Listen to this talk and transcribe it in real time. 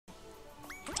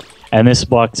And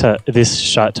this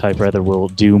shot type rather will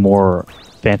do more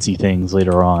fancy things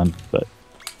later on, but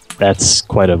that's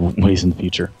quite a ways in the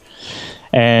future.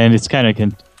 And it's kind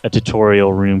of a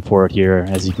tutorial room for it here.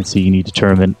 As you can see, you need to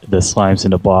turn the slimes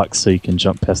into blocks so you can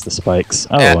jump past the spikes.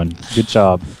 Oh, Yeah. and good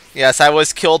job. Yes, I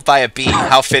was killed by a bee.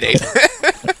 How fitting.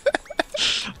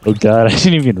 Oh god, I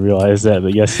didn't even realize that,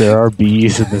 but yes, there are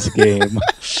bees in this game.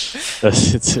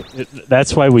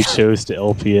 That's why we chose to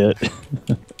LP it.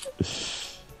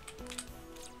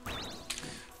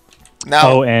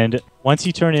 Now, oh, and once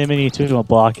you turn enemy into a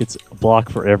block, it's a block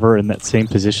forever in that same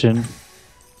position.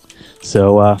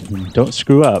 So don't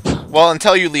screw up. well,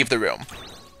 until you leave the room.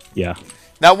 Yeah.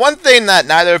 Now, one thing that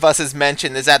neither of us has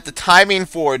mentioned is that the timing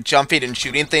for jumping and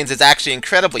shooting things is actually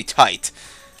incredibly tight.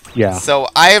 Yeah. So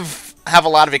I have a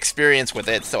lot of experience with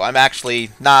it, so I'm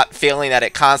actually not failing at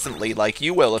it constantly like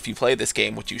you will if you play this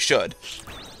game, which you should.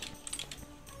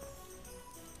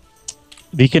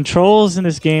 The controls in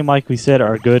this game, like we said,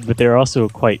 are good, but they're also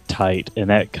quite tight, and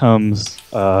that comes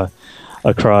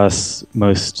across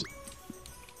most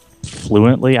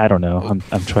fluently. I don't know.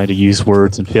 I'm trying to use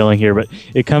words and failing here, but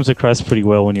it comes across pretty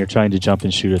well when you're trying to jump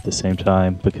and shoot at the same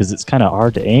time because it's kind of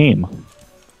hard to aim.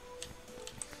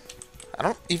 I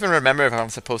don't even remember if I'm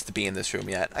supposed to be in this room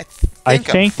yet. I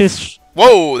think this.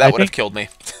 Whoa, that would have killed me.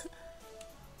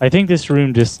 I think this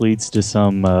room just leads to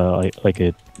some like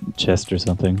a chest or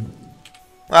something.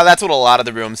 Well, that's what a lot of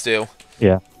the rooms do.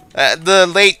 Yeah. The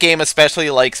late game especially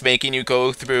likes making you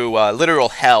go through literal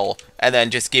hell and then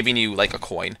just giving you like a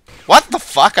coin. What the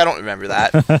fuck? I don't remember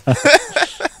that.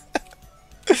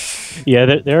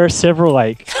 Yeah, there are several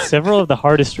of the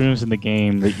hardest rooms in the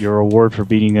game that your reward for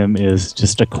beating them is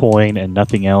just a coin and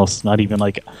nothing else, not even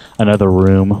like another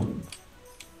room.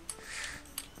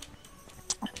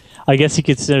 I guess you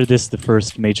consider this the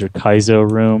first major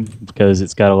Kaizo room because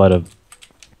it's got a lot of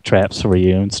traps for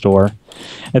you in store.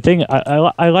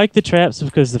 I like the traps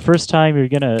because the first time you're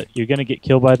gonna get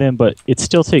killed by them, but it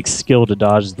still takes skill to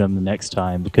dodge them the next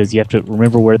time because you have to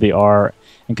remember where they are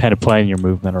and kind of plan your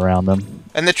movement around them.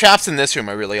 And the traps in this room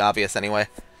are really obvious anyway.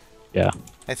 Yeah.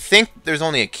 I think there's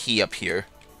only a key up here.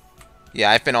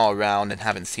 Yeah, I've been all around and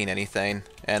haven't seen anything,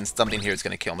 and something here is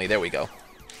gonna kill me. There we go.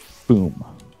 Boom.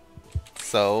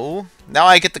 So now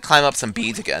I get to climb up some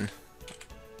beads again.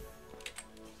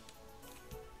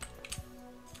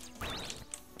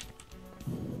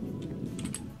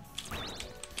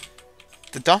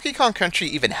 Did Donkey Kong Country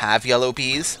even have yellow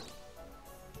bees?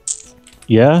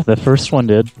 Yeah, the first one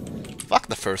did. Fuck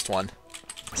the first one.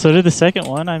 So did the second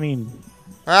one. I mean,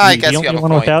 I guess you have a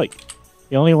point.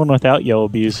 The only one without yellow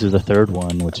bees is the third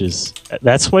one, which is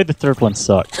that's why the third one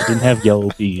sucked. It didn't have yellow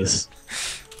bees.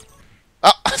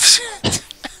 Oh.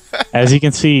 As you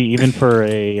can see, even for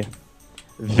a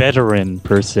veteran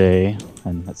per se,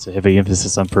 and that's a heavy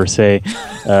emphasis on per se,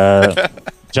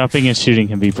 jumping and shooting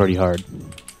can be pretty hard.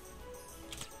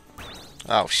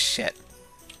 Oh shit.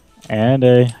 And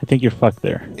I think you're fucked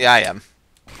there. Yeah, I am.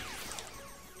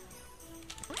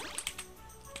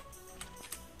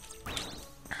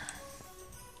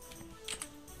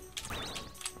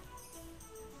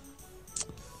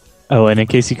 Oh, and in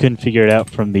case you couldn't figure it out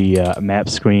from the map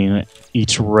screen,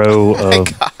 each row of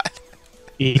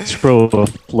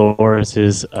floors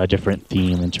is a different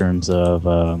theme in terms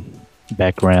of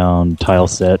background, tile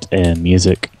set, and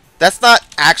music. That's not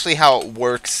actually how it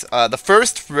works. The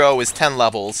first row is 10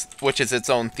 levels, which is its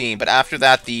own theme, but after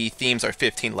that the themes are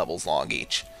 15 levels long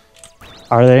each.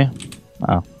 Are they?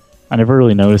 Oh, I never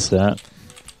really noticed that.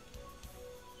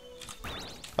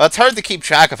 Well, it's hard to keep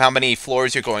track of how many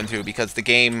floors you're going through because the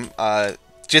game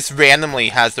just randomly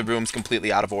has the rooms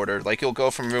completely out of order. Like you'll go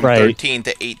from room 13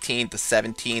 to 18 to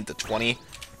 17 to 20.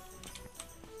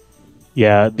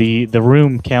 Yeah, the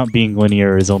room count being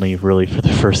linear is only really for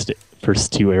the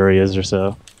first two areas or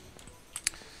so.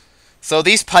 So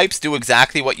these pipes do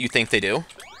exactly what you think they do.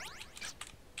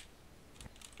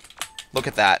 Look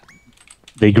at that.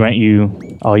 They grant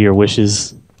you all your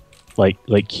wishes, like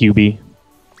QB.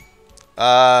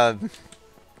 No,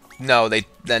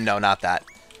 no, not that.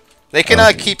 They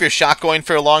can keep your shot going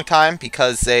for a long time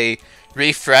because they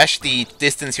refresh the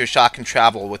distance your shot can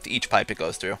travel with each pipe it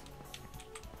goes through.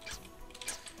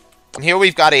 And here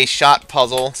we've got a shot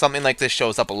puzzle. Something like this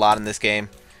shows up a lot in this game,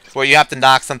 where you have to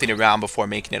knock something around before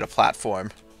making it a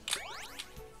platform.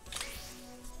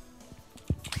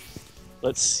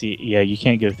 Let's see. Yeah, you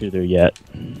can't go through there yet.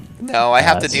 No, I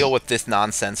have to deal with this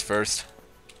nonsense first.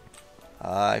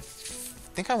 I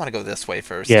think I want to go this way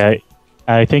first. Yeah,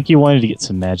 I think you wanted to get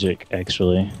some magic,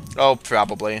 actually. Oh,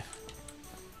 probably.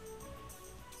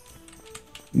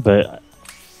 But...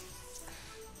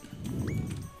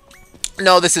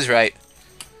 No, this is right.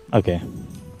 Okay.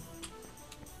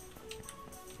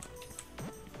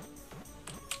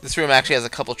 This room actually has a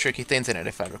couple tricky things in it,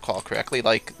 if I recall correctly.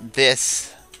 Like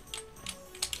this.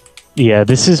 Yeah,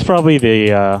 this is probably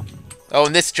the... Oh,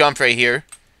 and this jump right here.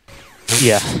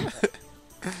 Yeah.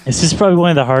 This is probably one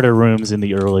of the harder rooms in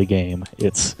the early game.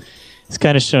 It's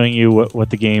kind of showing you what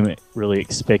the game really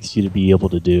expects you to be able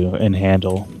to do and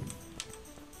handle.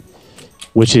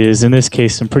 Which is, in this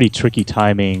case, some pretty tricky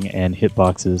timing and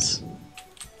hitboxes.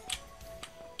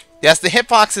 Yes, the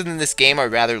hitboxes in this game are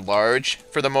rather large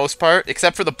for the most part,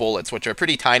 except for the bullets, which are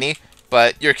pretty tiny,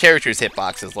 but your character's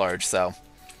hitbox is large, so...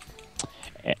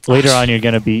 Later on, you're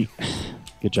going to be...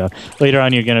 Good job. Later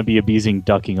on, you're going to be abusing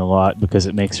ducking a lot because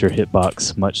it makes your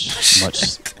hitbox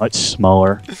much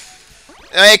smaller.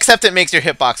 Except it makes your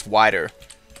hitbox wider.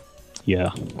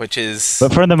 Yeah. Which is...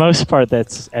 But for the most part,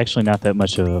 that's actually not that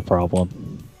much of a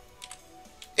problem.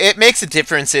 It makes a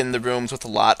difference in the rooms with a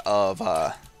lot of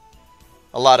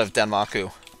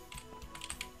Denmaku.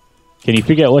 Can you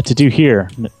figure out what to do here?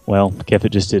 Well,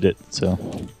 Kefit just did it, so...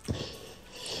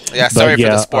 Yeah, sorry for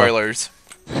the spoilers.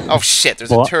 Oh shit,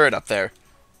 there's a turret up there.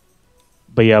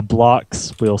 But yeah,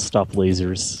 blocks will stop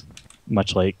lasers,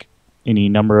 much like any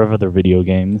number of other video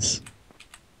games.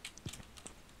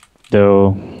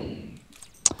 Though,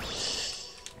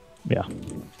 yeah.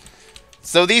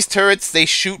 So these turrets, they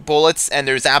shoot bullets, and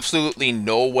there's absolutely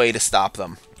no way to stop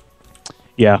them.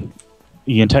 Yeah,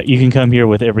 you can come here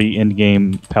with every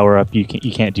in-game power-up. You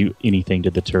can't do anything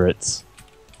to the turrets.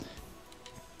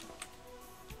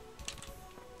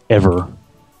 Ever.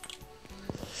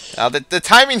 Now, the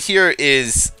timing here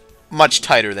is much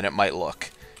tighter than it might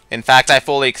look. In fact, I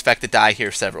fully expect to die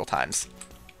here several times.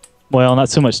 Well, not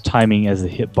so much timing as the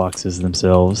hitboxes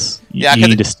themselves. Yeah, you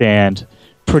need to stand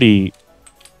pretty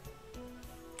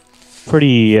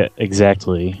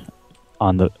exactly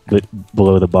on the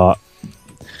below the bot.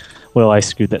 Well, I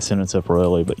screwed that sentence up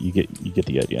royally, but you get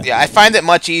the idea. Yeah, I find it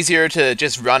much easier to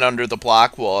just run under the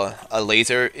block while a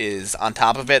laser is on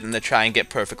top of it than to try and get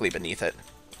perfectly beneath it.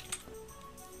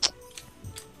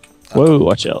 Whoa,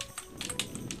 watch out.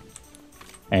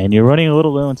 And you're running a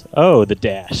little low. Oh, the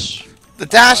dash. The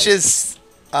dash is...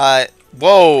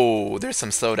 whoa, there's some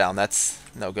slowdown. That's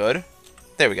no good.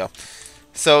 There we go.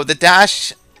 So the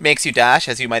dash makes you dash,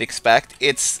 as you might expect.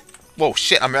 It's... Whoa,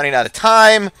 shit, I'm running out of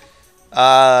time.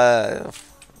 Okay.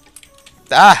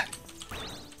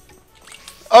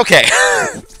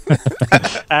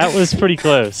 That was pretty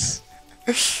close.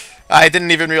 I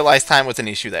didn't even realize time was an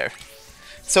issue there.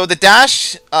 So the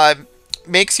dash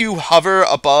makes you hover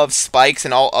above spikes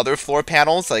and all other floor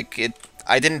panels. Like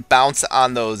I didn't bounce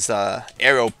on those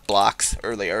arrow blocks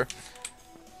earlier.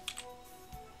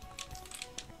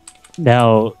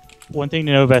 Now, one thing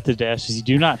to know about the dash is you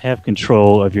do not have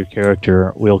control of your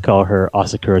character. We'll call her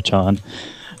Asakura-chan.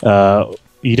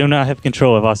 You do not have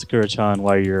control of Asakura-chan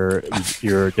while you're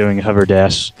doing a hover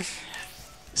dash.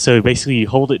 So basically, you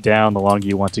hold it down the longer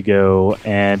you want to go,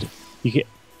 and you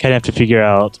kind of have to figure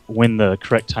out when the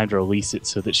correct time to release it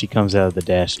so that she comes out of the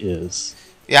dash is.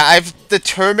 Yeah, I've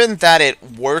determined that it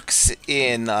works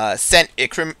in cent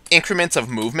increments of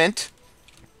movement.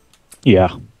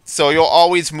 Yeah. So you'll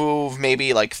always move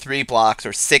maybe like 3 blocks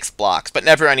or 6 blocks, but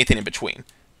never anything in between.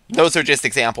 Those are just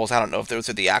examples. I don't know if those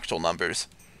are the actual numbers.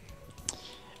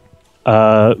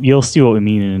 You'll see what we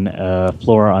mean in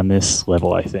floor on this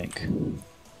level, I think.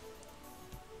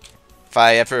 If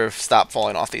I ever stop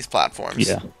falling off these platforms.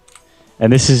 Yeah.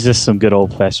 And this is just some good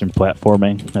old-fashioned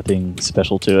platforming. Nothing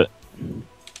special to it.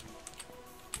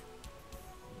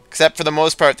 Except for the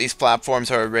most part, these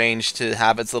platforms are arranged to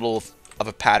have as little of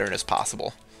a pattern as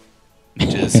possible.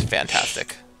 Which is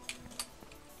fantastic.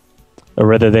 Or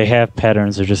rather, they have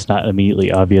patterns, they're just not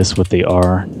immediately obvious what they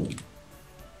are.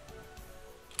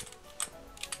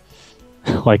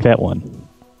 Like that one.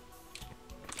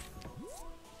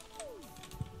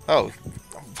 Oh,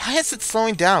 why is it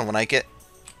slowing down when I get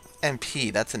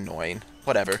MP? That's annoying.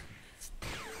 Whatever.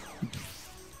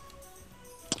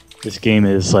 This game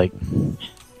is like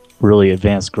really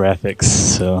advanced graphics,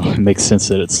 so it makes sense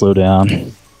that it slowed down.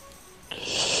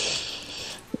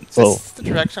 Is this the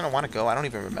direction I want to go? I don't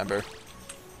even remember.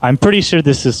 I'm pretty sure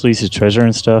this is Lisa's treasure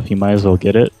and stuff. You might as well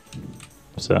get it.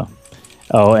 So,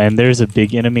 oh, and there's a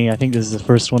big enemy. I think this is the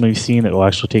first one we've seen that will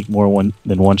actually take more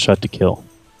than one shot to kill.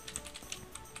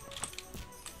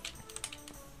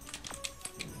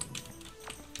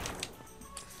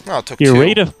 Oh, it took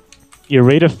your two. Your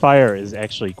rate of fire is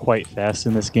actually quite fast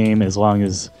in this game, as long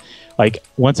as, like,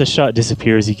 once a shot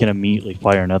disappears, you can immediately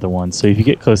fire another one. So if you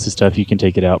get close to stuff, you can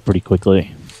take it out pretty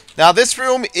quickly. Now, this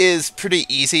room is pretty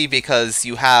easy because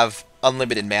you have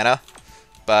unlimited mana,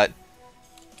 but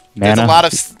There's a Mana? lot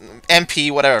of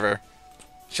MP, whatever.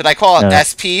 Should I call it No.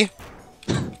 SP?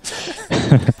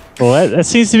 Well, that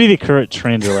seems to be the current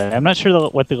trend. Really. I'm not sure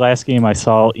what the last game I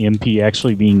saw MP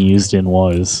actually being used in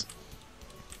was.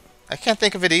 I can't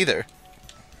think of it either.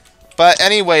 But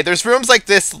anyway, there's rooms like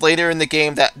this later in the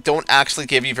game that don't actually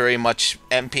give you very much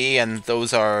MP, and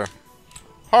those are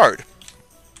hard.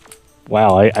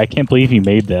 Wow, I can't believe you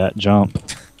made that jump.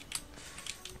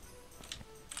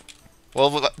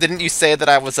 Well, didn't you say that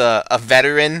I was a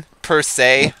veteran, per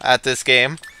se, at this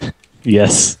game?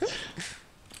 Yes.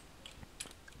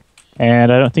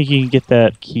 And I don't think you can get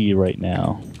that key right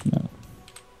now. No.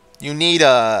 You need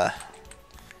to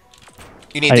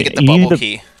get the bubble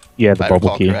key. Yeah, the if I bubble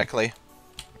recall key. correctly.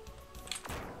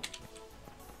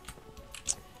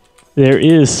 There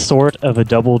is sort of a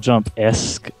double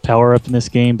jump-esque power-up in this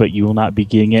game, but you will not be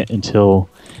getting it until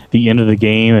the end of the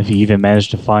game if you even manage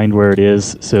to find where it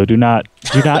is. So do not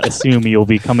assume you'll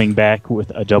be coming back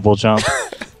with a double jump,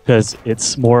 because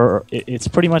it's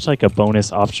pretty much like a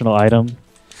bonus optional item.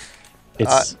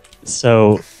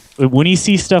 So when you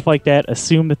see stuff like that,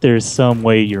 assume that there's some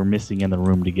way you're missing in the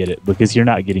room to get it, because you're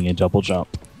not getting a double jump.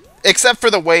 Except for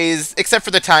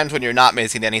the times when you're not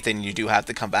missing anything, you do have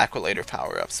to come back with later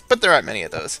power-ups. But there aren't many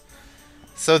of those.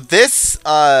 So this,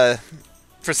 for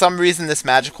some reason, this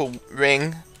magical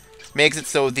ring makes it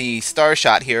so the star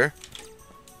shot here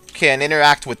can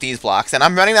interact with these blocks. And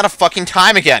I'm running out of fucking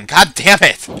time again. God damn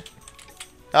it!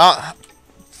 Oh,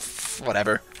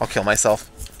 whatever. I'll kill myself.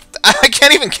 I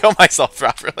can't even kill myself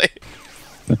properly.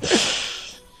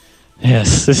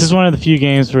 Yes, this is one of the few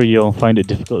games where you'll find it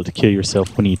difficult to kill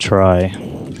yourself when you try.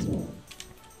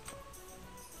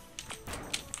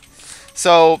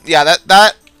 So, yeah,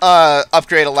 that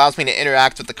upgrade allows me to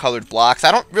interact with the colored blocks.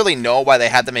 I don't really know why they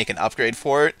had to make an upgrade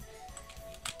for it.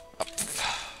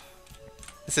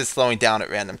 This is slowing down at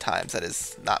random times. That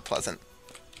is not pleasant.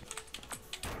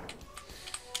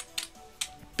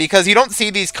 Because you don't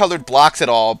see these colored blocks at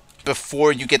all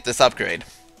before you get this upgrade.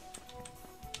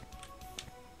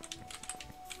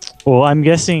 Well, I'm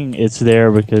guessing it's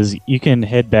there because you can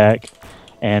head back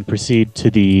and proceed to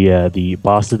the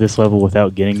boss of this level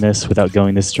without getting this, without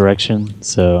going this direction.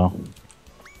 So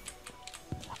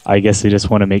I guess they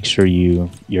just want to make sure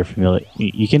you're familiar.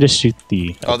 You can just shoot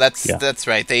the. Oh, that's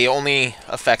right. They only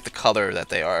affect the color that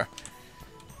they are.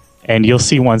 And you'll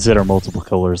see ones that are multiple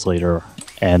colors later,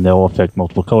 and they'll affect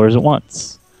multiple colors at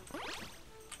once.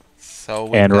 So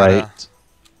right,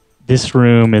 this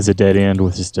room is a dead end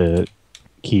with just a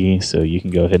key, so you can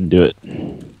go ahead and do it.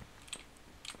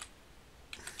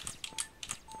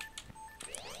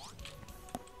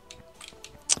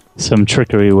 Some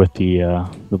trickery with the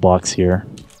blocks here.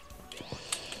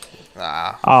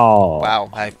 Oh. Wow,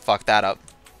 I fucked that up.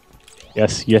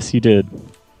 Yes, you did.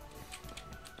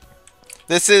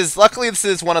 Luckily this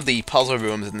is one of the puzzle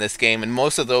rooms in this game, and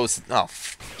most of those,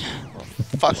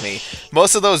 fuck me.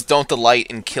 Most of those don't delight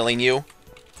in killing you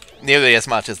nearly as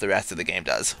much as the rest of the game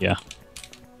does. Yeah.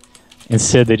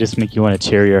 Instead, they just make you want to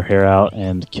tear your hair out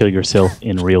and kill yourself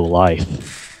in real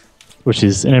life, which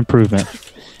is an improvement.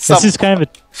 This is kind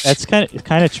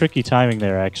of tricky timing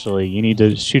there. Actually, you need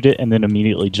to shoot it and then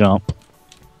immediately jump.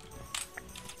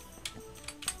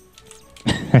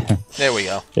 There we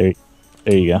go. There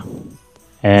you go.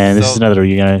 And this is another.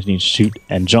 You're gonna need to shoot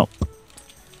and jump.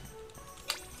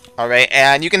 All right,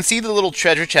 and you can see the little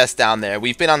treasure chest down there.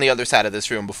 We've been on the other side of this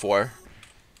room before.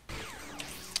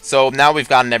 So now we've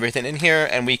gotten everything in here,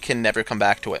 and we can never come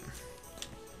back to it.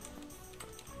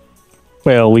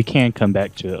 Well, we can come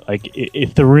back to it. Like,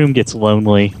 if the room gets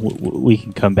lonely, we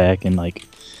can come back and, like,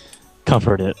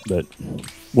 comfort it, but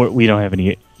we don't have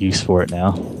any use for it now.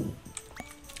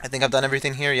 I think I've done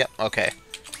everything here. Yep, okay.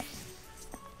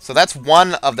 So that's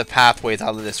one of the pathways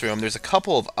out of this room. There's a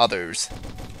couple of others.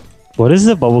 What does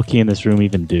the bubble key in this room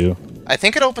even do? I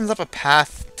think it opens up a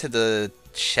path to the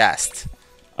chest.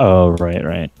 Oh,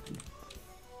 right.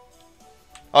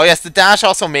 Oh, yes, the dash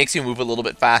also makes you move a little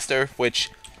bit faster, which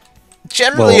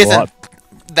generally isn't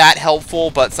that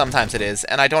helpful, but sometimes it is.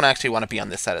 And I don't actually want to be on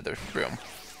this side of the room.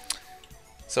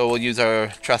 So we'll use our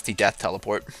trusty death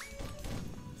teleport.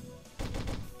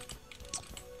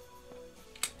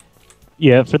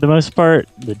 Yeah, for the most part,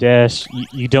 the dash,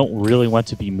 you don't really want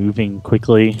to be moving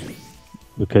quickly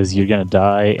because you're going to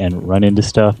die and run into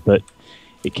stuff, but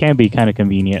it can be kind of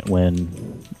convenient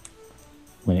when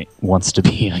it wants to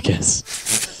be, I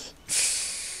guess.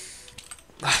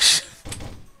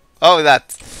 Oh,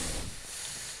 that.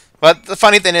 But the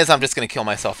funny thing is, I'm just going to kill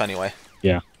myself anyway.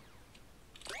 Yeah.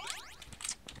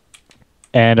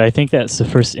 And I think that's the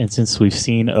first instance we've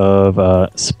seen of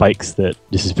spikes that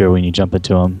disappear when you jump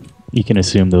into them. you can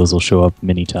assume those will show up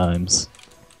many times.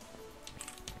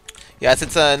 Yes,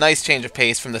 it's a nice change of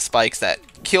pace from the spikes that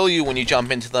kill you when you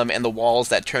jump into them and the walls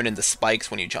that turn into spikes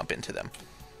when you jump into them.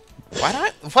 Why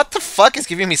not? What the fuck is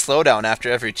giving me slowdown after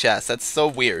every chest? That's so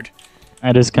weird.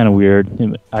 That is kind of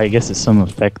weird. I guess it's some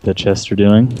effect the chests are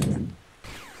doing.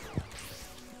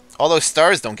 All those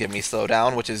stars don't give me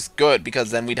slowdown, which is good because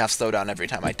then we'd have slowdown every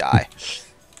time I die.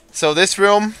 So this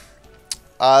room,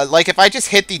 like if I just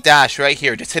hit the dash right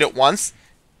here, just hit it once.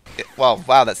 Well,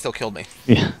 wow, that still killed me.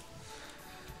 Yeah.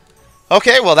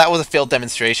 Okay, well that was a failed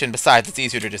demonstration. Besides, it's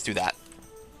easier to just do that.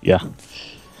 Yeah.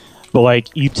 But like,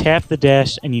 you tap the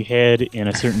dash and you head in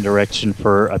a certain direction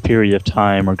for a period of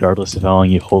time, regardless of how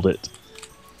long you hold it.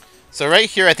 So right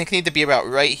here, I think I need to be about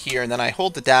right here, and then I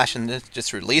hold the dash and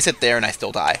just release it there, and I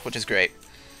still die, which is great.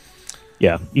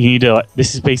 Yeah, you need to.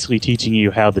 This is basically teaching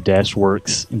you how the dash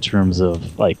works in terms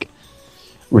of like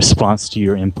response to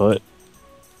your input,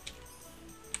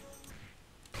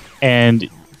 and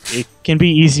it can be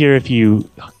easier if you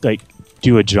like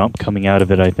do a jump coming out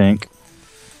of it, I think.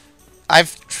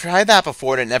 I've tried that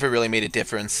before, and it never really made a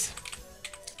difference.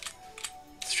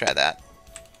 Let's try that.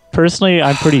 Personally,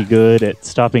 I'm pretty good at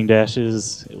stopping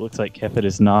dashes. It looks like Kefit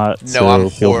is not. No, so I'm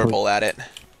horrible at it.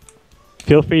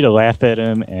 Feel free to laugh at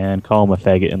him and call him a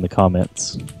faggot in the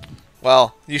comments.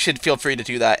 Well, you should feel free to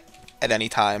do that at any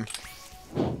time.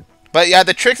 But yeah,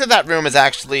 the trick to that room is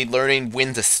actually learning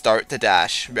when to start the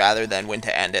dash rather than when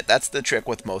to end it. That's the trick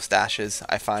with most dashes,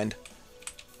 I find.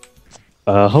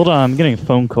 Hold on, I'm getting a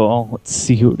phone call. Let's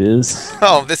see who it is.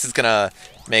 Oh, this is gonna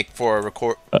make for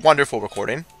a wonderful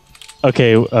recording.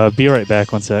 Okay, be right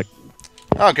back. 1 sec.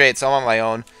 Oh, great, so I'm on my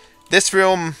own. This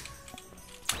room,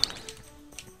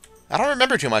 I don't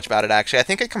remember too much about it, actually. I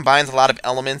think it combines a lot of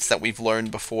elements that we've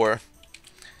learned before.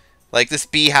 Like, this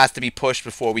B has to be pushed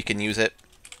before we can use it.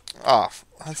 Oh,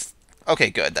 that's...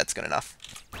 Okay, good, that's good enough.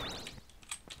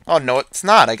 Oh, no, it's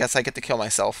not. I guess I get to kill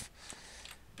myself.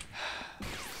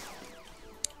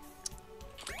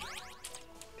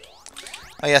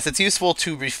 Oh, yes, it's useful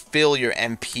to refill your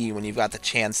MP when you've got the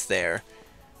chance there,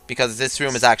 because this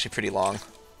room is actually pretty long.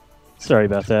 Sorry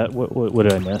about that. What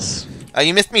did I miss?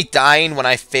 You missed me dying when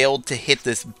I failed to hit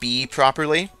this B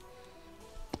properly.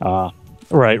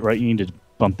 Right. You need to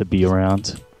bump the B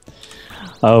around.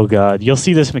 Oh, God. You'll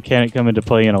see this mechanic come into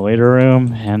play in a later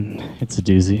room, and it's a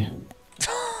doozy.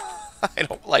 I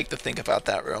don't like to think about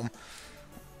that room.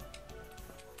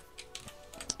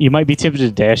 You might be tempted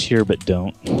to dash here, but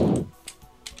don't.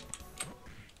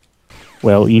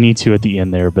 Well, you need to at the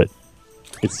end there, but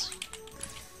it's...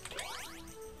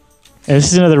 And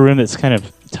this is another room that's kind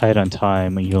of tight on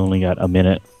time. You only got a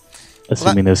minute,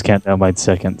 assuming those count down by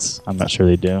seconds. I'm not sure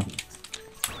they do.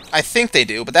 I think they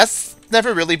do, but that's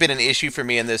never really been an issue for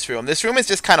me in this room. This room is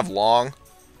just kind of long.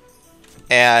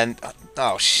 And...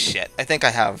 Oh, shit. I think I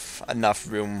have enough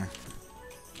room.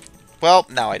 Well,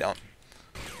 now I don't.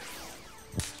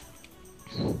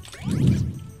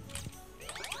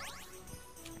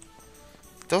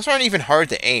 Those aren't even hard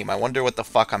to aim. I wonder what the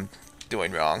fuck I'm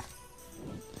doing wrong.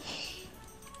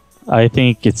 I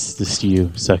think it's just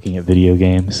you sucking at video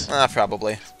games.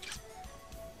 Probably.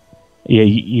 Yeah,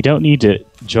 you don't need to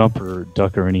jump or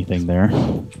duck or anything there.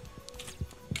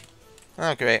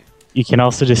 Oh, great. You can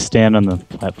also just stand on the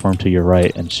platform to your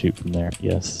right and shoot from there.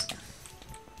 Yes.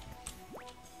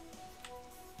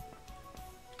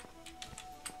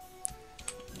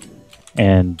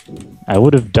 And I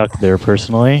would have ducked there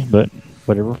personally, but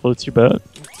whatever floats your boat.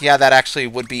 Yeah, that actually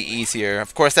would be easier.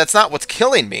 Of course, that's not what's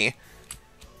killing me.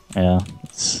 Yeah,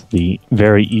 it's the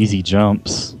very easy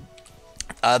jumps.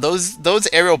 Those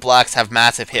aerial blocks have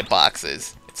massive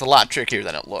hitboxes. It's a lot trickier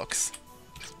than it looks.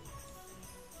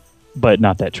 But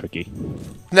not that tricky.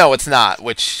 No, it's not,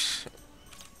 which,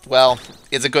 well,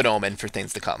 is a good omen for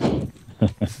things to come.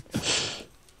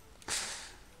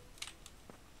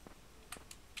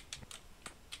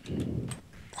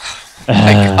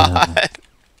 My God.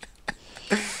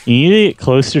 You need to get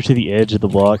closer to the edge of the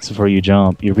blocks before you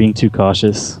jump. You're being too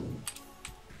cautious.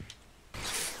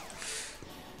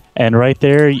 And right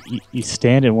there, you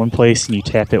stand in one place and you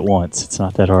tap it once. It's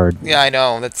not that hard. Yeah, I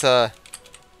know. That's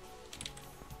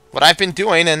what I've been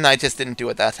doing, and I just didn't do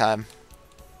it that time.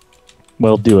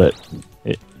 Well, do it.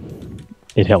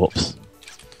 It helps.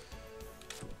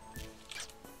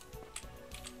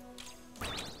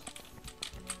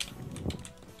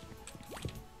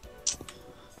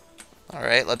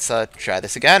 Alright, let's try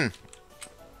this again.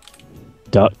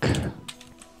 Duck.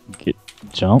 Get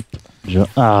jump.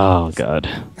 Oh, God.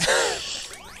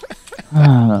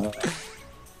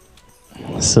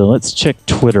 So let's check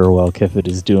Twitter while Kefit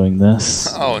is doing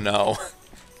this. Oh, no.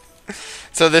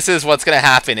 So this is what's gonna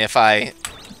happen if I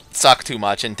suck too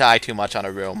much and die too much on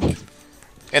a room.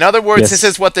 In other words, Yes. this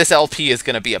is what this LP is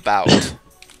gonna be about.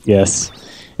 Yes.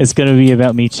 It's going to be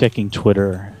about me checking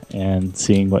Twitter and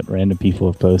seeing what random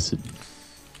people have posted.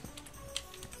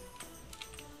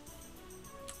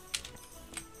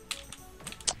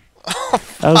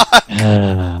 Oh,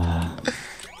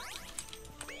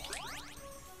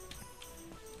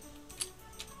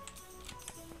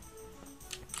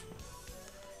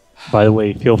 by the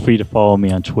way, feel free to follow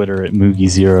me on Twitter at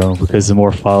Moogie0 because the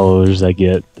more followers I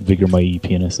get, the bigger my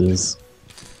penis is.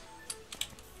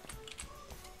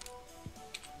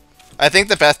 I think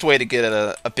the best way to get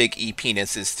a big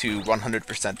E-penis is to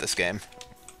 100% this game.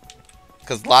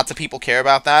 Because lots of people care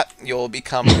about that. You'll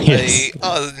become Yes.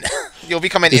 you'll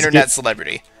become an This internet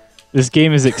celebrity. This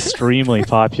game is extremely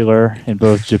popular in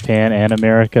both Japan and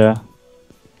America.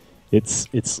 It's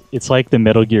like the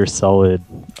Metal Gear Solid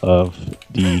of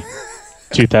the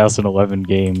 2011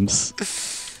 games.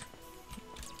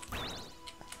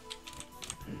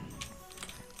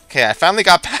 Okay, I finally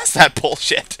got past that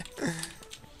bullshit.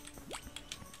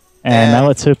 And now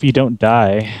let's hope you don't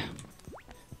die.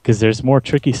 Because there's more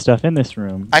tricky stuff in this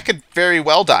room. I could very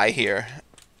well die here.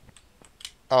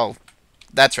 Oh,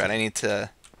 that's right. I need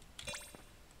to...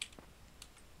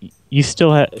 You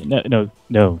still have...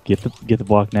 No. Get the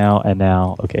block now and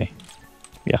now. Okay.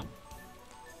 Yeah.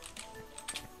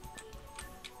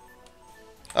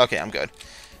 Okay, I'm good.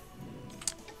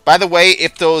 By the way,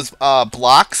 if those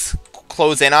blocks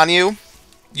close in on you,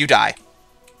 you die.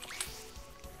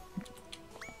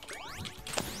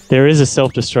 There is a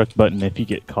self-destruct button if you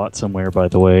get caught somewhere, by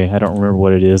the way. I don't remember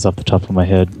what it is off the top of my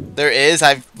head. There is.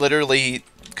 I've literally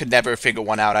could never figure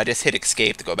one out. I just hit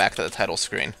escape to go back to the title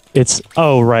screen. It's...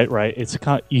 Oh, right. It's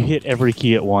you hit every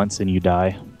key at once and you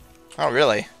die. Oh,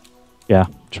 really? Yeah,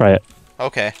 try it.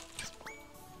 Okay.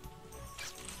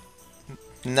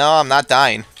 No, I'm not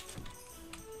dying.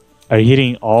 Are you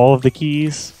hitting all of the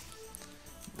keys?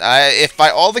 If by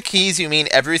all the keys you mean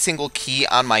every single key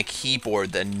on my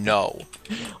keyboard, then no.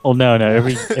 Oh, no.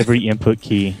 Every input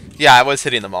key. Yeah, I was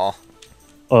hitting them all.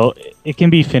 Well, it can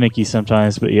be finicky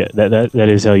sometimes, but yeah, that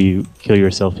is how you kill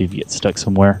yourself if you get stuck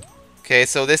somewhere. Okay,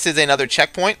 so this is another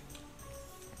checkpoint.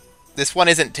 This one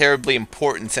isn't terribly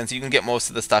important since you can get most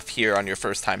of the stuff here on your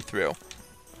first time through.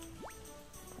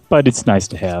 But it's nice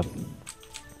to have.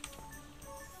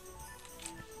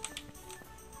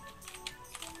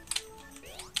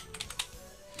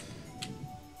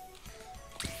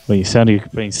 Well, you sounded like you're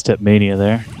playing Step Mania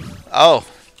there. Oh.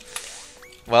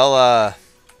 Well,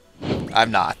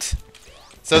 I'm not.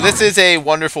 So this is a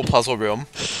wonderful puzzle room.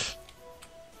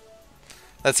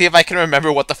 Let's see if I can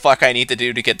remember what the fuck I need to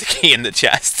do to get the key in the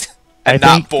chest. And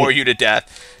not bore you to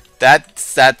death.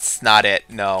 That's not it,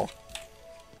 no.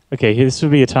 Okay, this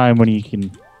would be a time when you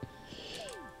can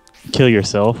kill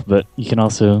yourself, but you can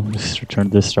also just return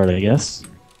to the start, I guess.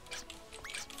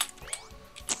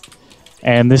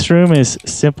 And this room is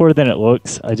simpler than it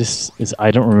looks. I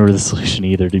don't remember the solution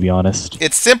either, to be honest.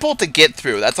 It's simple to get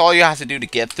through. That's all you have to do to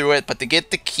get through it. But to get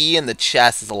the key in the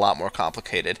chest is a lot more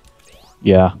complicated.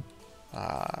 Yeah.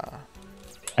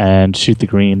 And shoot the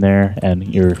green there,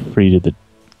 and you're free to the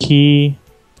key.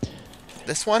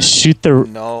 This one? Shoot the...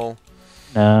 No.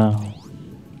 No.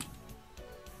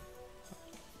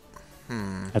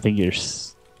 I think you're...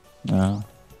 No.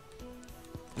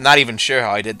 I'm not even sure how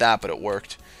I did that, but it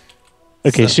worked.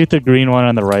 Okay, So, shoot the green one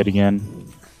on the right again.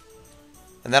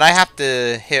 and then I have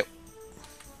to hit...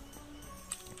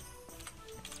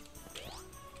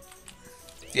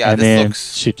 Yeah, and this then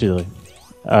looks... shoot to the...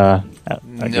 I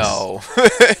guess. No.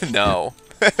 No.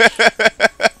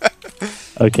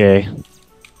 Okay.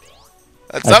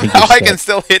 Somehow I can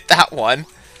still hit that one.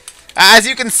 As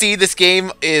you can see, this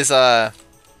game is,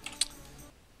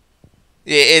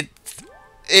 it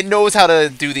knows how to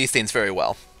do these things very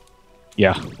well.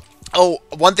 Yeah. Oh,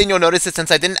 one thing you'll notice is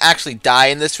since I didn't actually die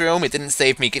in this room, it didn't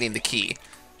save me getting the key.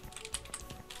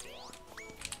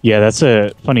 Yeah, that's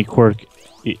a funny quirk.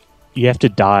 You have to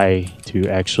die to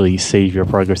actually save your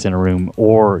progress in a room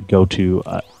or go to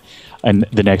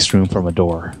the next room from a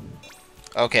door.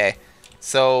 Okay,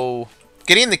 so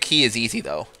getting the key is easy,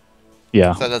 though.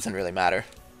 Yeah. So it doesn't really matter.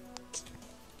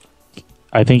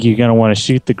 I think you're going to want to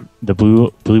shoot the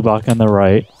blue block on the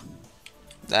right.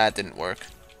 That didn't work.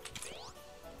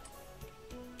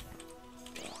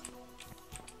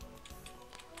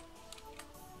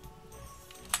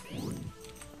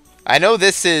 I know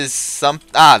this is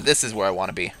this is where I want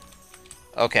to be.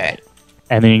 Okay.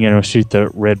 And then you're going to shoot the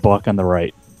red block on the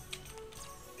right.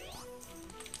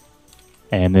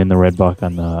 And then the red block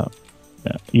on the...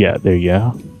 yeah, there you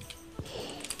go.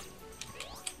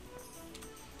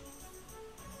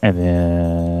 And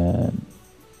then...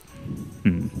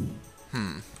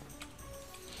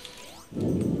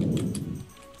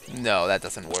 No, that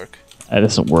doesn't work. That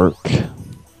doesn't work.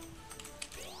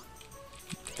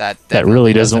 That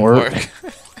really definitely doesn't work.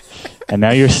 And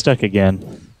now you're stuck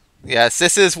again. Yes,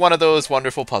 this is one of those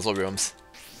wonderful puzzle rooms.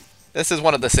 This is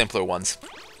one of the simpler ones.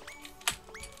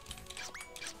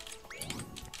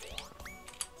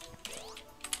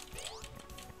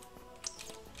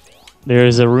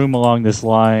 There's a room along these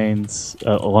lines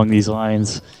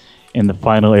in the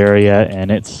final area, and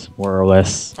it's more or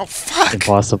less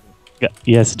impossible.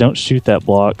 Yes, don't shoot that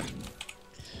block.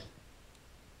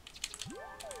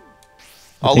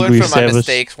 I'll learn from my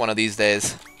mistakes one of these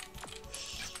days.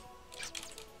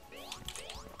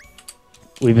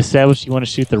 We've established you want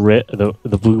to shoot the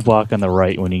blue block on the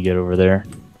right when you get over there.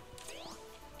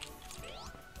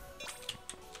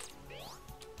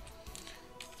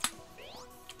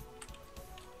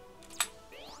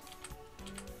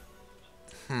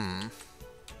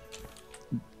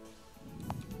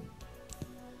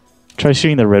 Try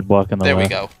shooting the red block on the left.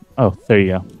 There we go. Oh, there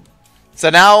you go. So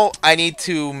now I need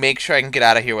to make sure I can get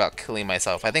out of here without killing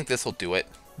myself. I think this will do it.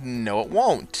 No, it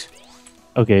won't.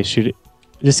 Okay, shoot it.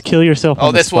 Just kill yourself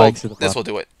on the spikes. This will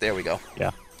do it. There we go. Yeah.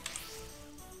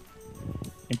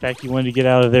 In fact, you wanted to get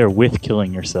out of there with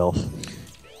killing yourself.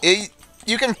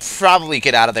 You can probably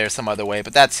get out of there some other way,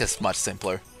 but that's just much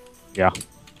simpler. Yeah.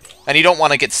 And you don't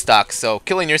want to get stuck, so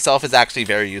killing yourself is actually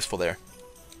very useful there.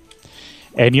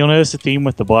 And you'll notice a theme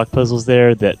with the block puzzles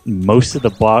there, that most of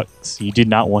the blocks you did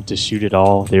not want to shoot at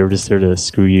all. They were just there to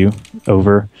screw you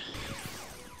over.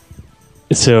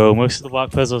 So most of the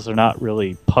block puzzles are not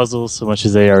really puzzles so much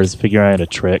as they are just figuring out a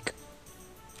trick.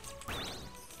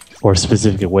 Or a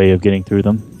specific way of getting through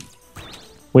them.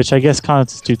 Which I guess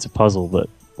constitutes a puzzle, but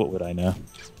what would I know?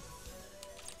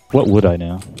 What would I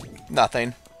know?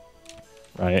 Nothing.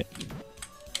 Right.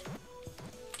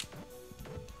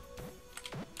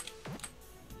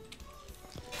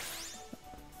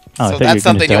 So that's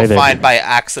something you'll find by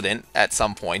accident at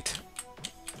some point.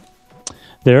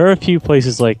 There are a few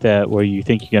places like that where you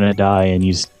think you're going to die and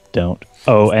you just don't.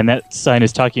 Oh, and that sign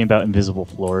is talking about invisible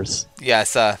floors.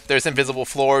 Yes, there's invisible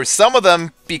floors. Some of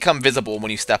them become visible when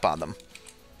you step on them.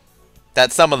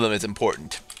 That some of them is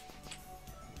important.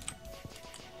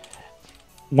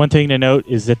 One thing to note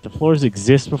is that the floors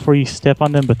exist before you step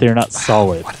on them, but they're not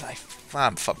solid. What did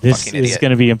I'm fucking This idiot. is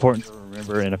going to be important to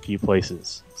remember in a few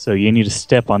places. So you need to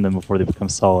step on them before they become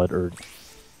solid, or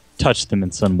touch them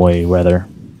in some way, rather.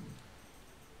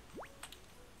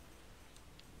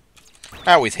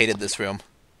 I always hated this room.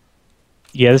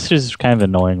 Yeah, this is kind of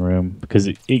an annoying room because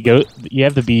you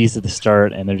have the bees at the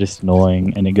start and they're just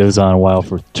annoying, and it goes on a while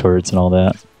for turrets and all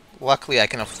that. Luckily, I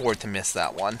can afford to miss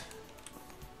that one.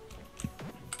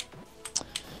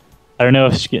 I don't know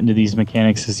if I should get into these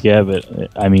mechanics as yet,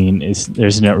 but I mean,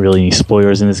 there's not really any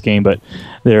spoilers in this game, but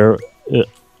there are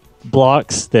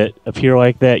blocks that appear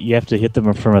like that. You have to hit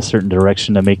them from a certain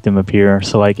direction to make them appear.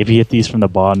 So, like, if you hit these from the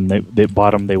bottom,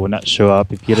 they would not show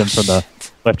up. If you hit them from the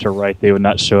left or right, they would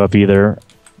not show up either.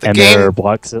 There are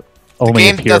blocks that only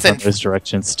appear from those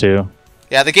directions, too.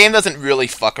 Yeah, the game doesn't really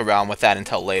fuck around with that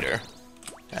until later.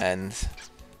 And,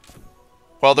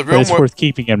 well, the room but it's worth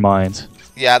keeping in mind.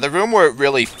 Yeah, the room where it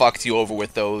really fucked you over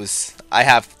with those, I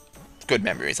have good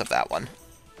memories of that one.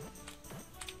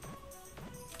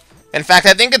 In fact,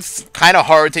 I think it's kind of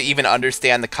hard to even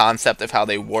understand the concept of how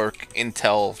they work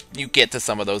until you get to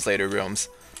some of those later rooms.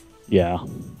 Yeah.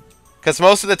 Because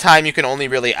most of the time you can only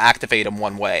really activate them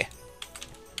one way.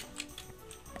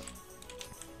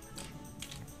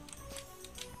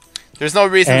 There's no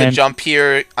reason to jump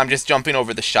here. I'm just jumping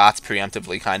over the shots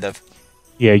preemptively, kind of.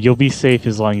 Yeah, you'll be safe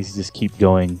as long as you just keep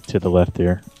going to the left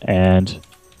there. And,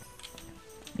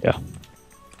 yeah.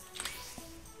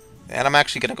 And I'm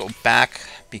actually going to go back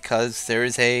because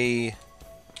there's a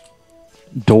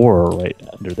door right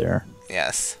under there.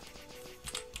 Yes.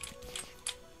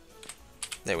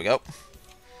 There we go.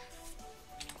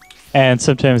 And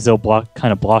sometimes they'll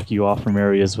kind of block you off from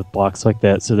areas with blocks like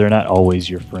that, so they're not always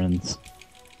your friends.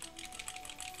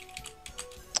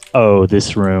 Oh,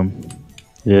 this room.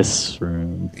 This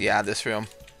room. Yeah, this room.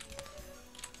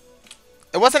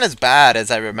 It wasn't as bad as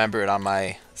I remember it on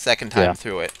my second time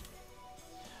through it.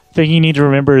 Thing you need to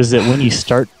remember is that when you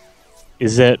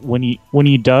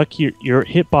duck, your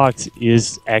hitbox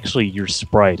is actually your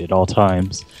sprite at all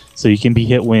times. So you can be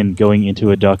hit when going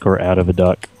into a duck or out of a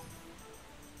duck.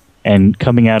 And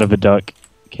coming out of a duck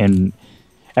can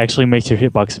actually make your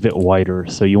hitbox a bit wider.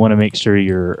 So you want to make sure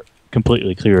you're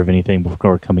completely clear of anything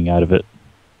before coming out of it.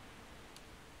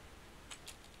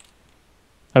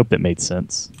 Hope that made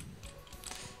sense.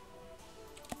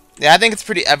 Yeah, I think it's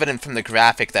pretty evident from the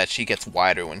graphic that she gets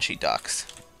wider when she ducks.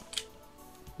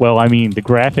 Well, I mean, the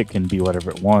graphic can be whatever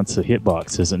it wants. The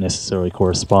hitbox doesn't necessarily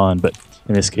correspond, but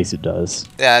in this case it does.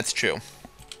 Yeah, that's true.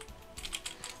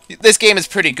 This game is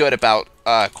pretty good about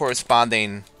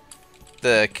corresponding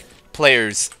the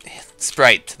player's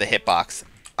sprite to the hitbox.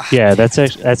 Yeah, that's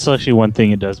actually one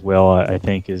thing it does well, I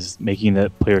think, is making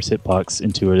the player's hitbox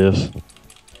intuitive.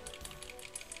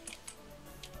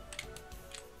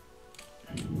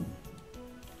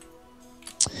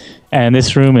 And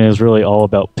this room is really all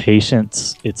about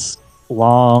patience. It's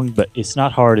long, but it's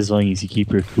not hard as long as you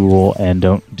keep your cool and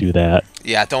don't do that.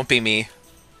 Yeah, don't be me.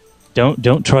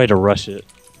 Don't try to rush it.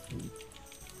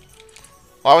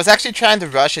 Well, I was actually trying to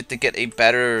rush it to get a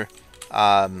better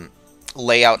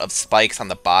layout of spikes on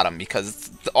the bottom,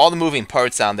 because all the moving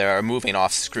parts down there are moving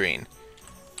off screen.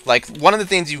 Like, one of the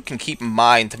things you can keep in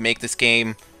mind to make this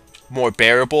game more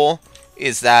bearable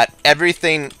is that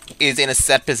everything is in a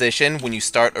set position when you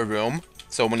start a room.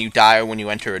 So when you die or when you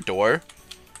enter a door.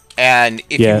 And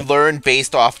if you learn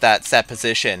based off that set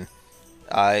position,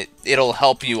 it'll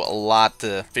help you a lot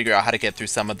to figure out how to get through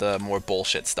some of the more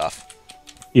bullshit stuff.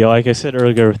 Yeah, like I said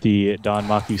earlier with the Don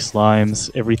Maku slimes,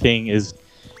 everything is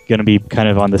going to be kind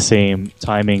of on the same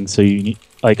timing. So you need,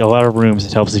 like a lot of rooms,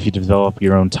 it helps if you develop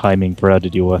your own timing for how to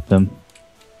deal with them.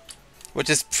 Which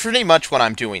is pretty much what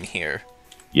I'm doing here.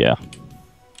 Yeah.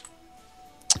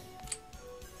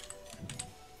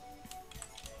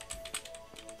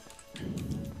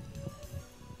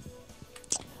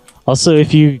 Also,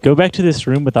 if you go back to this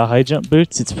room with the high jump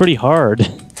boots, it's pretty hard.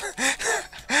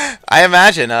 I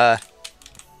imagine.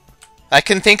 I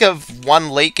can think of one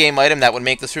late game item that would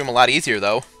make this room a lot easier,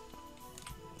 though.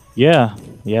 Yeah,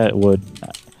 it would.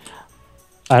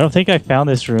 I don't think I found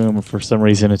this room for some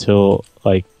reason until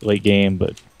like late game,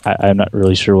 but I'm not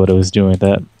really sure what I was doing with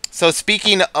that. So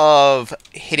speaking of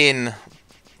hidden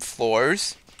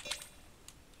floors,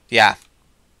 yeah.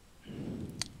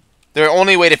 The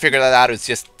only way to figure that out is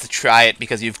just to try it,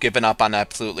 because you've given up on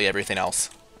absolutely everything else.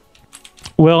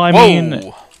 Well, I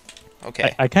mean,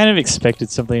 okay. I kind of expected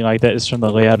something like that just from the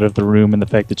layout of the room and the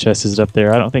fact the chest is up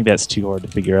there. I don't think that's too hard to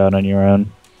figure out on your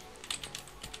own.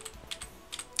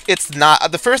 It's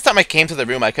not. The first time I came to the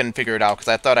room, I couldn't figure it out because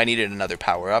I thought I needed another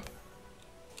power-up.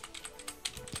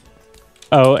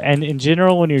 Oh, and in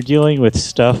general, when you're dealing with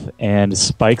stuff and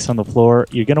spikes on the floor,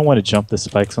 you're going to want to jump the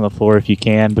spikes on the floor if you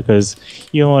can, because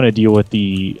you don't want to deal with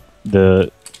the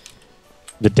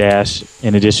dash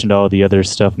in addition to all the other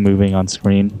stuff moving on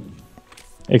screen,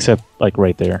 except like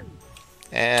right there.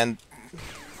 And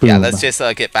boom. Yeah, let's just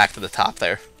get back to the top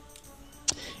there.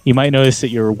 You might notice that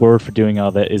your reward for doing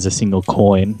all that is a single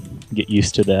coin. Get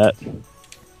used to that.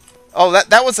 Oh,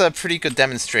 that was a pretty good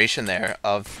demonstration there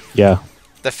of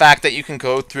the fact that you can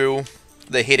go through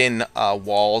the hidden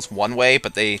walls one way,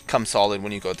 but they come solid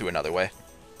when you go through another way.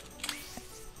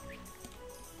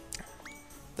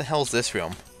 What the hell's this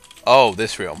room? Oh,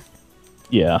 this room.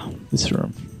 Yeah, this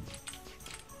room.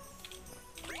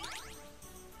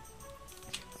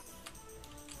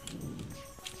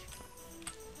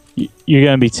 You're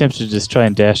going to be tempted to just try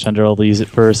and dash under all these at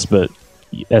first, but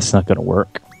that's not going to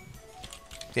work.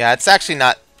 Yeah, it's actually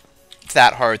not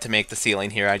that hard to make the ceiling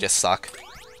here. I just suck.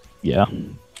 Yeah,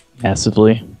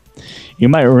 massively. You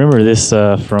might remember this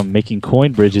from making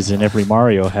coin bridges in every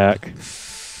Mario hack.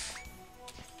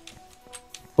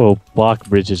 Oh, block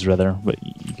bridges, rather, but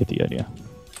you get the idea.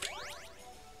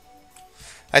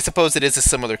 I suppose it is a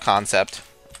similar concept.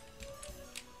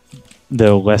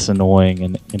 Though less annoying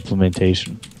in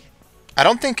implementation. I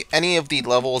don't think any of the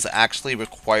levels actually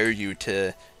require you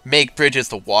to make bridges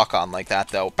to walk on like that,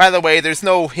 though. By the way, there's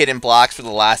no hidden blocks for the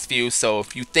last few, so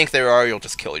if you think there are, you'll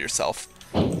just kill yourself.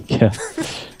 Yeah.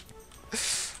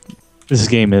 This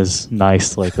game is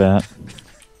nice like that.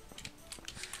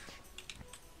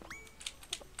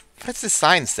 What's this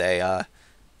sign say?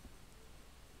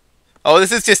 Oh,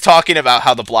 this is just talking about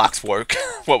how the blocks work,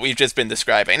 what we've just been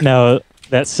describing. No,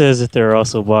 that says that there are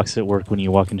also blocks that work when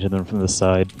you walk into them from the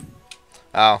side.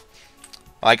 Oh.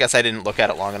 Well, I guess I didn't look at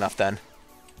it long enough then.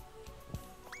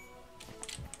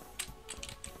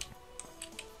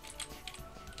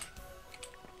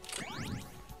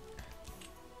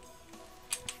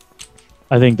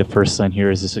 I think the first sign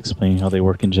here is just explaining how they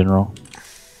work in general.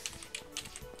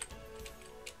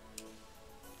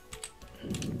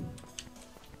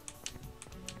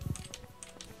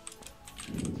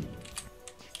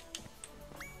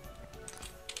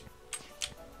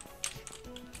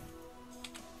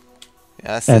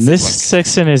 Yes, and this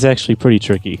section is actually pretty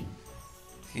tricky.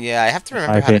 Yeah, I have to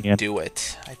remember how to do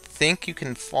it. I think you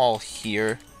can fall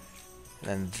here, and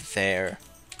then there.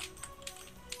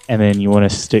 and then you want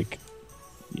to stick.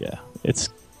 Yeah, it's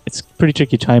pretty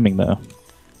tricky timing though.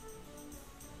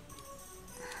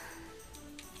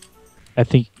 I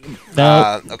think.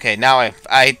 No. Okay, now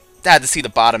I had to see the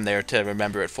bottom there to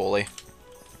remember it fully.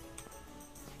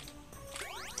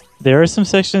 There are some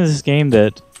sections of this game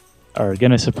that are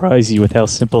going to surprise you with how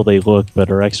simple they look, but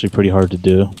are actually pretty hard to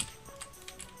do.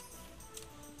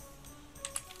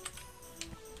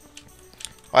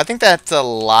 Well, I think that's a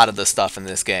lot of the stuff in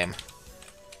this game.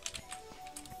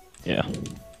 Yeah.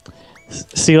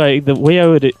 See, like, the way I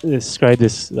would describe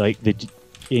this, like, the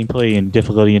gameplay and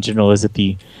difficulty in general is that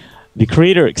the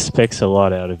creator expects a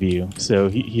lot out of you, so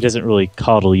he doesn't really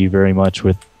coddle you very much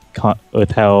with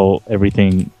how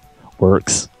everything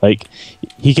works. Like,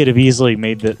 he could have easily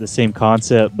made the same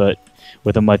concept, but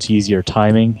with a much easier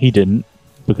timing. He didn't,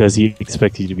 because he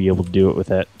expects you to be able to do it with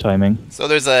that timing. So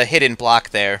there's a hidden block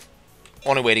there.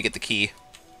 Only way to get the key.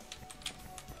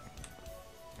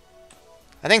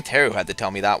 I think Teru had to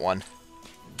tell me that one.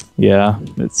 Yeah,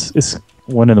 it's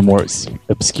one of the more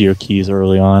obscure keys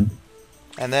early on.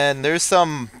 And then there's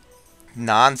some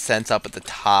nonsense up at the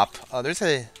top. There's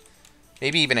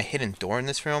maybe even a hidden door in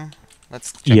this room.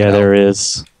 Let's check it out. There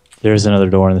is. There's another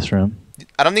door in this room.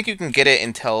 I don't think you can get it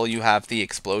until you have the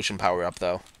explosion power up,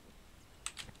 though.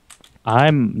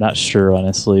 I'm not sure,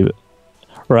 honestly. But,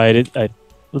 right,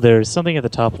 there's something at the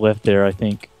top left there, I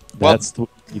think. That's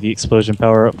the explosion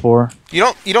power up for.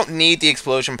 You don't need the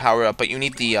explosion power up, but you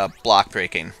need the block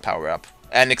breaking power up.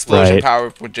 And explosion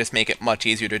power would just make it much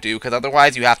easier to do, because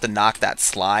otherwise you have to knock that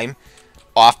slime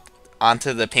off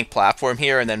onto the pink platform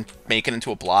here and then make it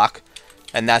into a block.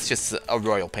 And that's just a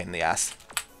royal pain in the ass.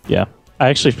 Yeah. I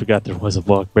actually forgot there was a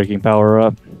block breaking power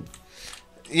up.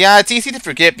 Yeah, it's easy to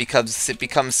forget because it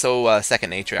becomes so second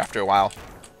nature after a while.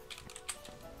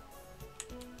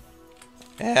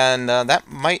 And that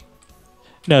might...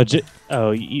 No,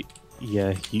 you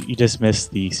just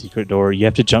missed the secret door. You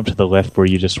have to jump to the left where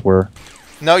you just were.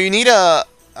 No, you need a...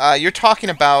 you're talking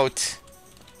about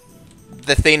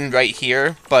the thing right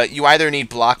here, but you either need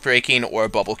block breaking or a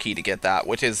bubble key to get that,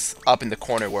 which is up in the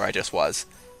corner where I just was.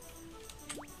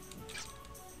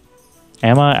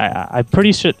 Am I? I'm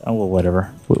pretty sure... Oh, well,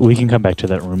 whatever. We can come back to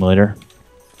that room later.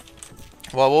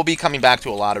 Well, we'll be coming back to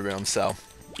a lot of rooms, so...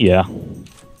 Yeah.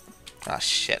 Ah,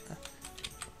 shit.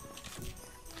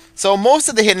 So most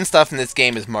of the hidden stuff in this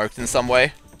game is marked in some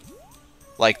way.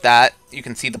 Like that. You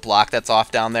can see the block that's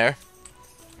off down there.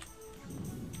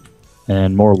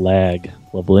 And more lag.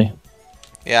 Lovely.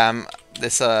 Yeah,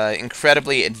 this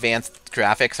incredibly advanced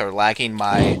graphics are lagging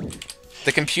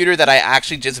the computer that I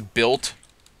actually just built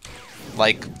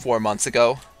like 4 months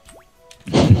ago.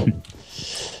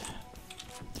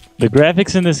 The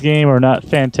graphics in this game are not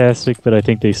fantastic, but I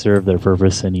think they serve their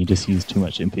purpose, and you just use too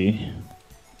much MP.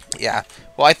 Yeah.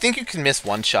 Well, I think you can miss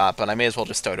one shot, but I may as well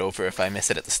just start over if I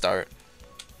miss it at the start.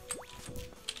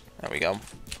 There we go.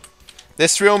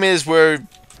 This room is where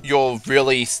you'll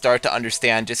really start to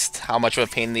understand just how much of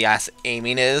a pain in the ass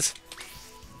aiming is.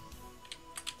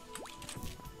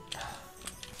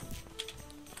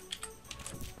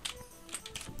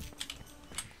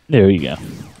 There you go.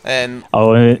 And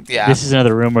yeah. This is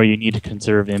another room where you need to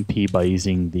conserve MP by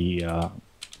using the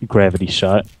gravity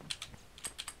shot.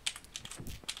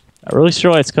 Not really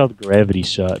sure why it's called gravity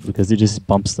shot, because it just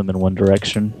bumps them in one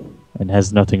direction and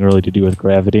has nothing really to do with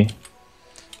gravity.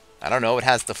 I don't know, it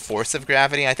has the force of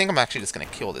gravity. I think I'm actually just gonna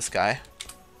kill this guy.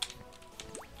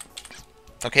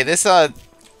 Okay, this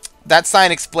that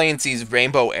sign explains these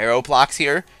rainbow arrow blocks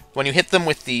here. When you hit them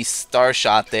with the star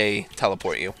shot, they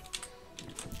teleport you.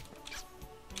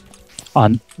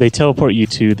 They teleport you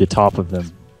to the top of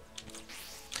them.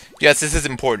 Yes, this is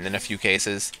important in a few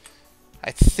cases.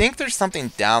 I think there's something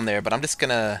down there, but I'm just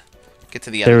gonna get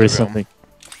to the end of the room. Something.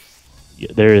 Yeah,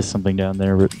 there is something down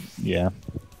there, but yeah.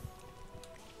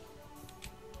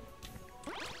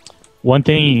 One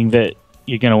thing that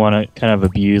you're gonna want to kind of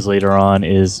abuse later on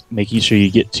is making sure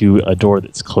you get to a door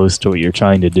that's close to what you're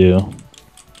trying to do.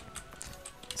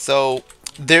 So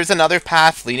there's another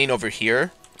path leading over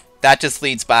here. That just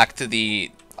leads back to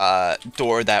the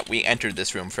door that we entered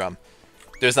this room from.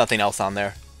 There's nothing else on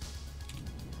there.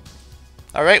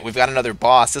 Alright, we've got another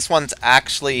boss. This one's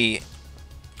actually...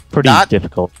 pretty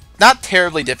difficult. Not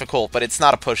terribly difficult, but it's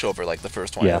not a pushover like the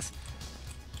first one is.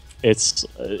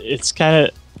 It's kind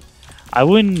of... I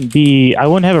wouldn't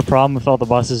have a problem if all the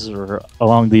bosses were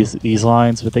along these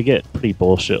lines, but they get pretty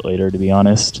bullshit later, to be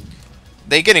honest.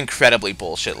 They get incredibly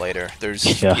bullshit later.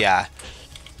 There's... yeah.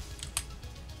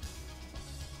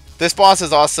 This boss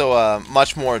is also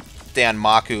much more Dan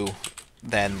Maku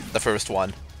than the first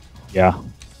one. Yeah.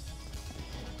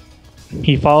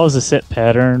 He follows a set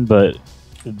pattern, but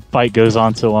the fight goes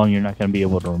on so long, you're not going to be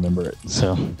able to remember it.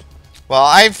 So, Well,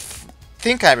 I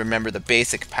think I remember the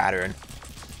basic pattern.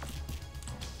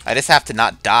 I just have to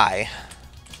not die.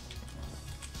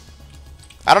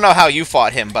 I don't know how you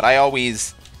fought him, but I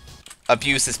always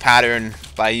abuse his pattern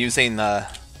by using a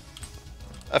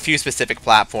few specific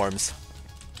platforms.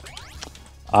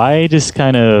 I just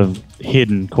kind of hid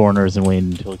in corners and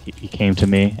waited until he came to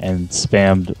me and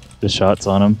spammed the shots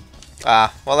on him.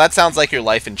 Ah, well, that sounds like your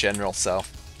life in general, so.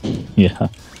 Yeah.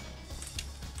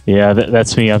 Yeah,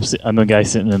 that's me. I'm the guy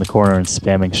sitting in the corner and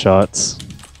spamming shots.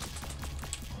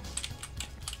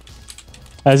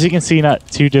 As you can see, not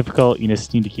too difficult. You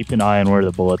just need to keep an eye on where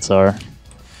the bullets are.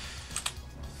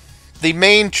 The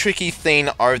main tricky thing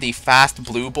are the fast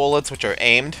blue bullets, which are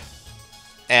aimed.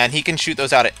 And he can shoot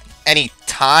those out at any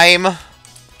time.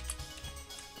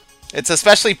 It's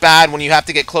especially bad when you have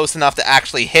to get close enough to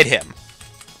actually hit him.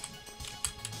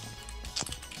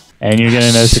 And you're going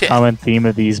to notice a common theme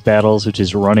of these battles, which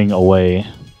is running away.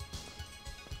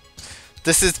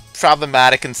 This is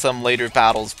problematic in some later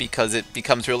battles because it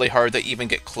becomes really hard to even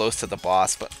get close to the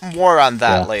boss, but more on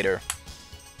that later.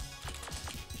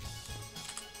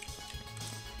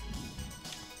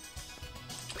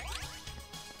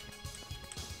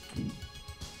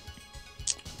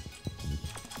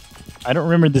 I don't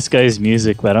remember this guy's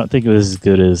music, but I don't think it was as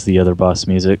good as the other boss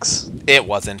musics. It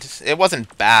wasn't. It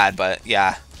wasn't bad, but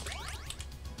yeah.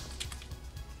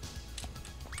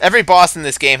 Every boss in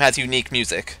this game has unique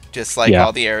music, just like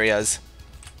all the areas.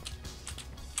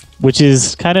 Which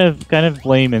is kind of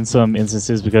lame in some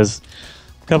instances because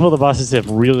a couple of the bosses have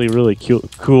really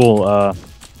cool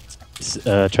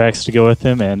tracks to go with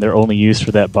them, and they're only used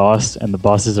for that boss, and the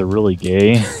bosses are really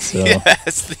gay. So.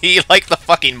 Yes, like the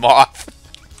fucking moth.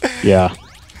 Yeah.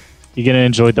 You're going to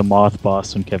enjoy the moth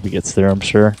boss when Kevin gets there, I'm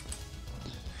sure.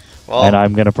 Well, and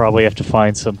I'm going to probably have to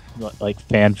find some like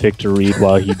fanfic to read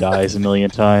while he dies a million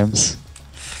times.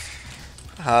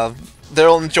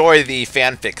 They'll enjoy the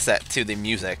fanfic set to the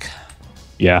music.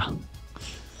 Yeah.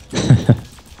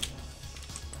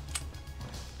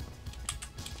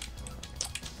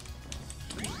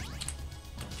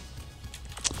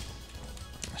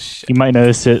 You might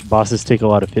notice that bosses take a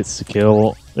lot of hits to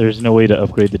kill. There's no way to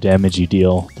upgrade the damage you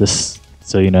deal, just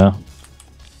so you know.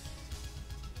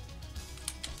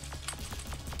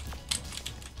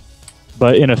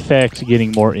 But in effect,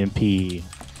 getting more MP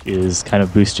is kind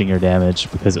of boosting your damage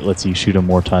because it lets you shoot them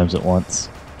more times at once.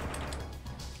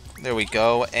 There we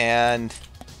go, and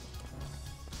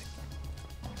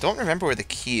don't remember where the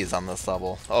key is on this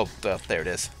level. Oh, there it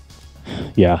is.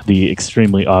 Yeah, the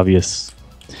extremely obvious.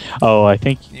 Oh, I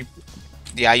think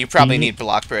yeah, you probably need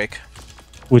block break,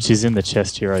 which is in the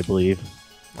chest here, I believe.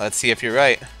 Let's see if you're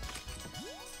right.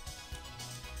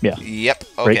 Yeah. Yep.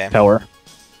 Okay. Great power.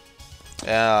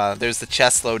 There's the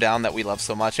chest slowdown that we love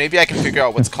so much. Maybe I can figure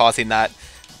out what's causing that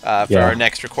for our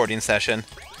next recording session.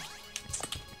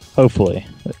 Hopefully.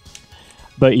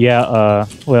 But yeah,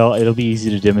 well, it'll be easy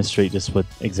to demonstrate just what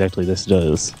exactly this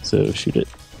does. So shoot it.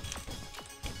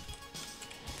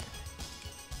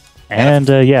 And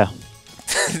yeah,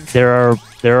 there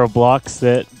are blocks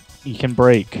that you can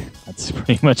break. That's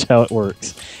pretty much how it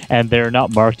works. And they're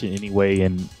not marked in any way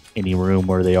in any room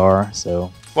where they are.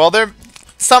 So well, they're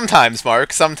sometimes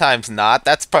marked, sometimes not.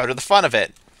 That's part of the fun of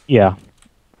it. Yeah.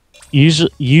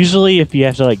 Usually, if you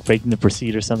have to like break them to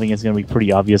proceed or something, it's going to be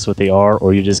pretty obvious what they are,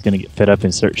 or you're just going to get fed up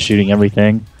and start shooting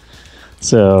everything.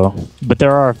 So, but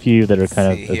there are a few that are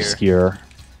kind of obscure.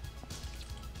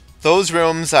 Those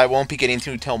rooms I won't be getting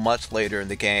to until much later in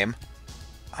the game.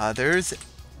 There's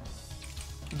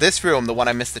this room, the one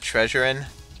I missed the treasure in.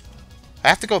 I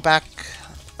have to go back.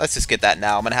 Let's just get that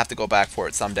now. I'm going to have to go back for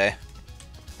it someday.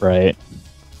 Right.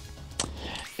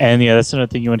 And yeah, that's another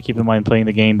thing you want to keep in mind playing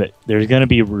the game, that there's going to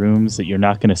be rooms that you're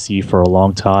not going to see for a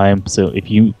long time. So if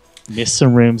you miss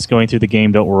some rooms going through the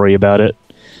game, don't worry about it.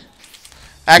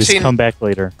 Actually, just come back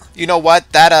later. You know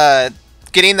what? That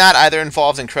getting that either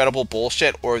involves incredible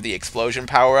bullshit or the explosion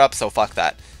power-up, so fuck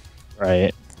that.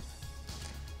 Right.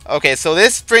 Okay, so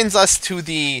this brings us to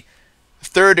the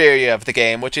third area of the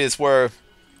game, which is where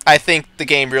I think the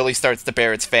game really starts to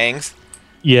bear its fangs.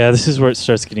 Yeah, this is where it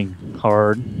starts getting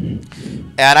hard.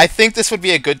 And I think this would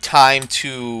be a good time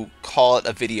to call it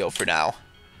a video for now.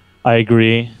 I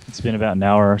agree. It's been about an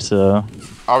hour or so.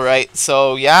 Alright,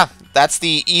 so yeah, that's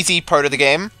the easy part of the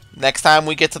game. Next time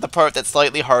we get to the part that's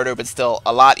slightly harder, but still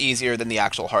a lot easier than the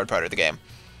actual hard part of the game.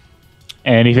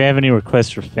 And if you have any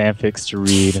requests for fanfics to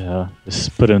read,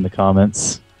 just put it in the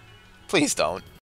comments. Please don't.